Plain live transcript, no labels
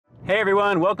Hey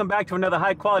everyone, welcome back to another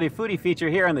high quality foodie feature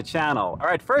here on the channel.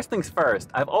 Alright, first things first,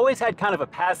 I've always had kind of a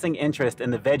passing interest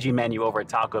in the veggie menu over at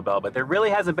Taco Bell, but there really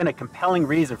hasn't been a compelling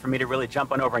reason for me to really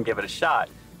jump on over and give it a shot.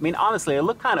 I mean, honestly, it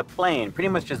looked kind of plain, pretty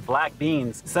much just black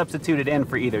beans substituted in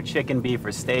for either chicken, beef,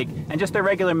 or steak, and just a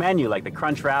regular menu like the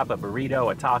crunch wrap, a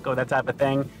burrito, a taco, that type of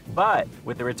thing. But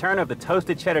with the return of the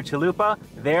toasted cheddar chalupa,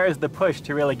 there's the push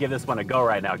to really give this one a go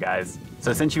right now, guys.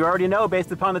 So since you already know,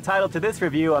 based upon the title to this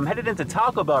review, I'm headed into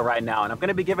Taco Bell right now, and I'm going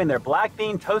to be giving their black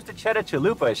bean toasted cheddar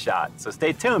chalupa a shot. So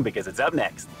stay tuned because it's up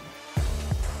next.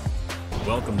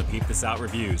 Welcome to Peep This Out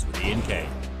Reviews with Ian K.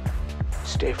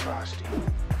 Stay frosty.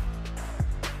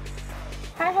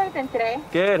 Hi, how are you doing today?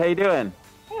 Good, how you doing?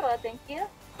 Hey, well, thank you.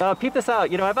 Peep this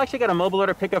out. You know, I've actually got a mobile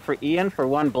order pickup for Ian for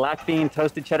one black bean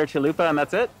toasted cheddar chalupa, and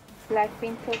that's it? Black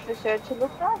bean toasted cheddar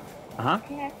chalupa? Uh-huh.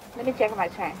 Okay, let me check my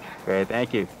time. Great,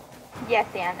 thank you. Yes,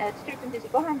 Dan. It's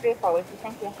 3:24 forward.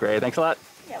 Thank you. Great, thanks a lot.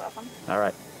 You're welcome. All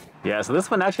right. Yeah, so this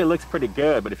one actually looks pretty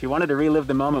good, but if you wanted to relive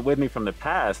the moment with me from the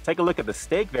past, take a look at the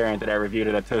steak variant that I reviewed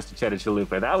of that toasted cheddar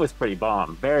chalupa. That was pretty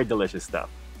bomb. Very delicious stuff.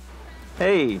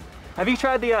 Hey, have you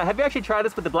actually tried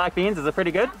this with the black beans? Is it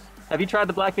pretty good? Have you tried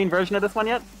the black bean version of this one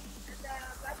yet? The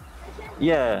black bean version?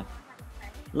 Yeah.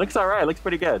 Looks all right. Looks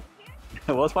pretty good.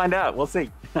 We'll find out. We'll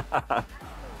see.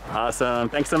 Awesome.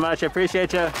 Thanks so much. I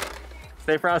appreciate you.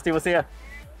 Stay frosty. We'll see you.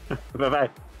 Bye-bye.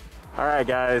 All right,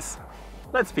 guys.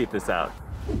 Let's peep this out.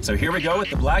 So here we go with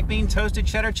the black bean toasted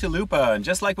cheddar chalupa, and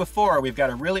just like before, we've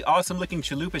got a really awesome looking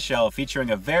chalupa shell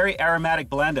featuring a very aromatic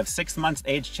blend of 6 months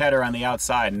aged cheddar on the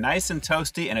outside, nice and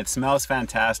toasty, and it smells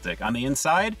fantastic. On the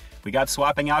inside, we got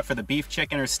swapping out for the beef,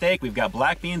 chicken, or steak, we've got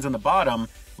black beans on the bottom,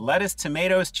 lettuce,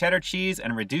 tomatoes, cheddar cheese,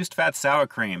 and reduced fat sour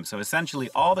cream. So essentially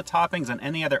all the toppings on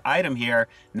any other item here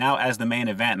now as the main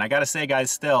event. And I gotta say, guys,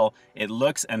 still, it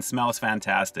looks and smells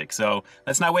fantastic. So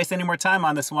let's not waste any more time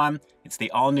on this one. It's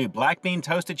the all-new black bean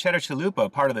toasted cheddar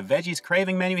chalupa, part of the Veggies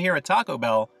Craving menu here at Taco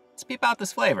Bell. Let's peep out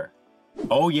this flavor.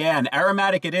 Oh yeah, and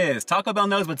aromatic it is. Taco Bell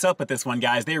knows what's up with this one,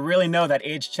 guys. They really know that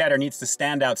aged cheddar needs to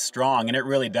stand out strong, and it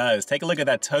really does. Take a look at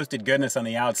that toasted goodness on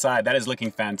the outside. That is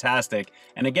looking fantastic.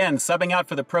 And again, subbing out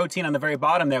for the protein on the very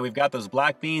bottom there, we've got those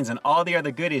black beans and all the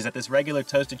other goodies that this regular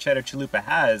toasted cheddar chalupa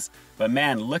has. But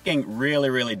man, looking really,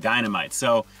 really dynamite.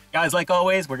 So guys, like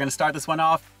always, we're gonna start this one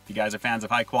off. If you guys are fans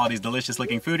of high quality, delicious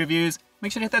looking food reviews,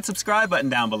 make sure to hit that subscribe button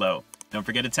down below. Don't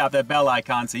forget to tap that bell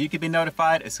icon so you can be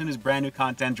notified as soon as brand new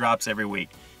content drops every week.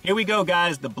 Here we go,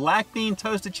 guys, the black bean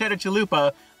toasted cheddar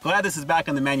chalupa. Glad this is back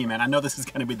on the menu, man. I know this is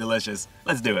gonna be delicious.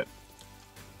 Let's do it.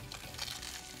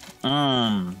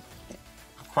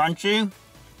 Crunchy.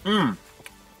 A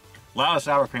lot of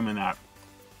sour cream in that.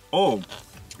 Oh,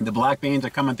 the black beans are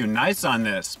coming through nice on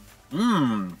this.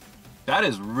 That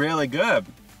is really good.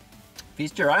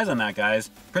 Feast your eyes on that, guys.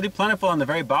 Pretty plentiful on the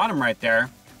very bottom right there.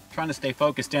 Trying to stay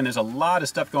focused in. There's a lot of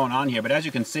stuff going on here, but as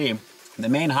you can see, the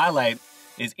main highlight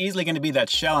is easily going to be that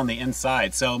shell on the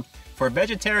inside. So for a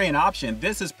vegetarian option,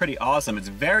 this is pretty awesome. It's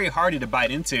very hearty to bite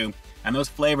into, and those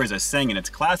flavors are singing. It's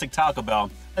classic Taco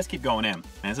Bell. Let's keep going in.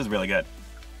 Man, this is really good.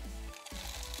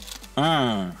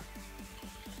 Oh,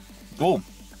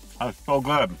 that's so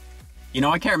good. You know,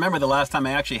 I can't remember the last time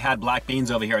I actually had black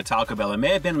beans over here at Taco Bell. It may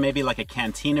have been maybe like a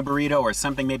cantina burrito or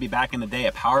something maybe back in the day,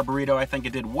 a power burrito I think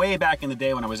it did way back in the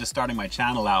day when I was just starting my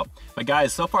channel out. But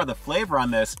guys, so far the flavor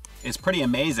on this is pretty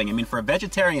amazing. I mean, for a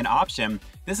vegetarian option,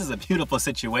 this is a beautiful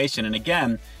situation. And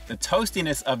again, the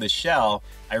toastiness of the shell,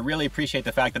 I really appreciate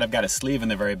the fact that I've got a sleeve in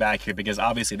the very back here because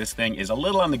obviously this thing is a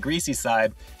little on the greasy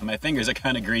side and my fingers are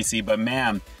kind of greasy, but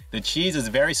man, the cheese is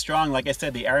very strong. Like I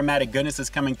said, the aromatic goodness is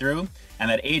coming through and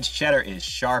that aged cheddar is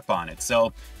sharp on it.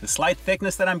 So the slight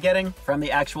thickness that I'm getting from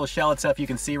the actual shell itself, you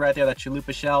can see right there, that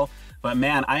chalupa shell. But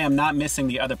man, I am not missing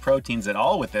the other proteins at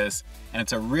all with this. And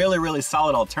it's a really, really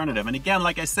solid alternative. And again,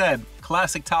 like I said,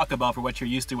 classic Taco Bell for what you're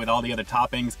used to with all the other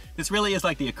toppings. This really is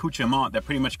like the accoutrement that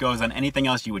pretty much goes on anything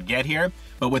else you would get here.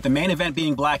 But with the main event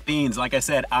being black beans, like I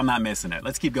said, I'm not missing it.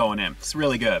 Let's keep going in. It's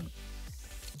really good.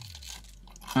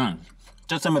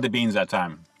 Just some of the beans that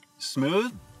time.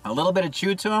 Smooth, a little bit of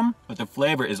chew to them, but the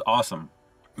flavor is awesome.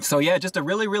 So yeah, just a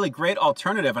really, really great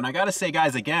alternative. And I gotta say,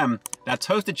 guys, again, that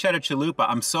toasted cheddar chalupa,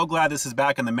 I'm so glad this is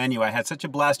back on the menu. I had such a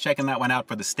blast checking that one out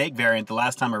for the steak variant the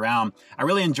last time around. I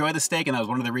really enjoy the steak, and that was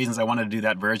one of the reasons I wanted to do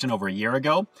that version over a year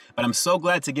ago. But I'm so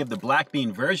glad to give the black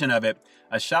bean version of it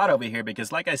a shot over here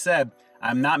because, like I said,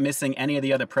 I'm not missing any of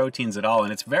the other proteins at all,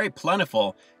 and it's very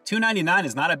plentiful. $2.99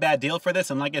 is not a bad deal for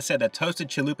this, and like I said, that toasted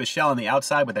chalupa shell on the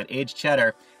outside with that aged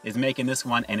cheddar is making this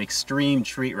one an extreme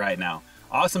treat right now.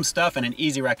 Awesome stuff and an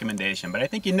easy recommendation, but I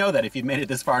think you know that if you've made it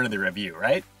this far into the review,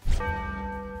 right?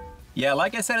 Yeah,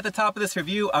 like I said at the top of this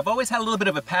review, I've always had a little bit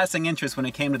of a passing interest when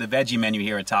it came to the veggie menu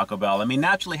here at Taco Bell. I mean,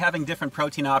 naturally having different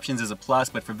protein options is a plus,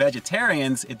 but for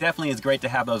vegetarians, it definitely is great to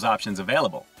have those options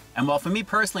available. And while for me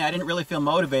personally, I didn't really feel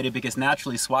motivated because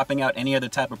naturally swapping out any other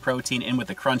type of protein in with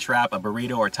a crunch wrap, a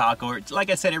burrito, or taco, or, like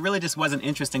I said, it really just wasn't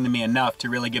interesting to me enough to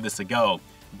really give this a go.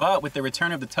 But with the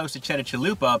return of the toasted cheddar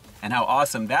chalupa and how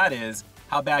awesome that is,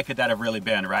 how bad could that have really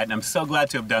been, right? And I'm so glad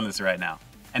to have done this right now.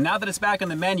 And now that it's back on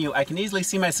the menu, I can easily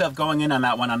see myself going in on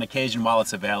that one on occasion while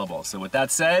it's available. So with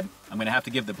that said, I'm gonna have to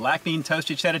give the black bean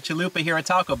toasted cheddar chalupa here at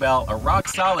Taco Bell a rock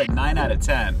solid 9 out of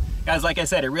 10. Guys, like I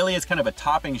said, it really is kind of a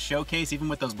topping showcase, even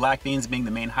with those black beans being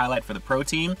the main highlight for the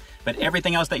protein. But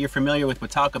everything else that you're familiar with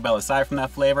Taco Bell, aside from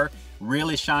that flavor,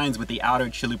 really shines with the outer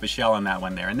chalupa shell on that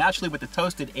one there. And naturally with the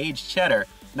toasted aged cheddar,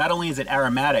 not only is it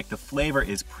aromatic, the flavor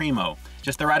is primo.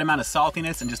 Just the right amount of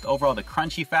saltiness and just overall the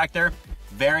crunchy factor.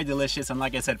 Very delicious, and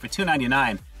like I said, for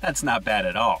 $2.99, that's not bad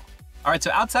at all. Alright,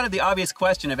 so outside of the obvious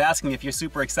question of asking if you're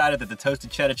super excited that the toasted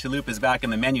cheddar chalupa is back on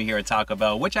the menu here at Taco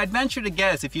Bell, which I'd venture to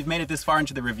guess if you've made it this far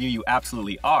into the review you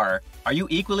absolutely are you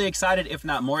equally excited, if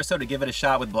not more so, to give it a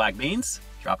shot with black beans?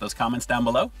 Drop those comments down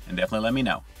below and definitely let me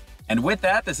know. And with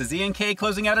that, this is Ian K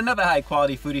closing out another high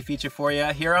quality foodie feature for you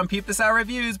here on Peep This Out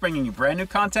Reviews, bringing you brand new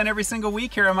content every single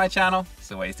week here on my channel.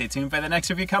 So stay tuned for the next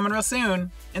review coming real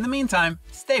soon. In the meantime,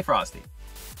 stay frosty.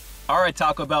 Alright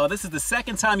Taco Bell, this is the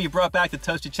second time you brought back the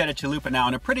toasted cheddar chalupa now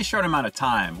in a pretty short amount of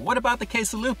time. What about the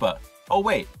quesalupa? Oh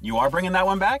wait, you are bringing that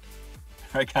one back?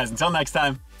 Alright guys, until next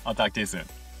time, I'll talk to you soon.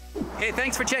 Hey,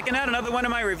 thanks for checking out another one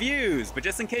of my reviews. But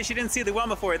just in case you didn't see the one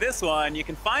before this one, you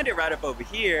can find it right up over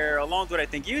here, along with what I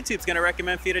think YouTube's gonna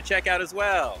recommend for you to check out as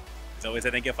well. As always, I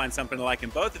think you'll find something to like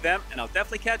in both of them, and I'll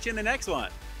definitely catch you in the next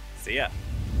one. See ya.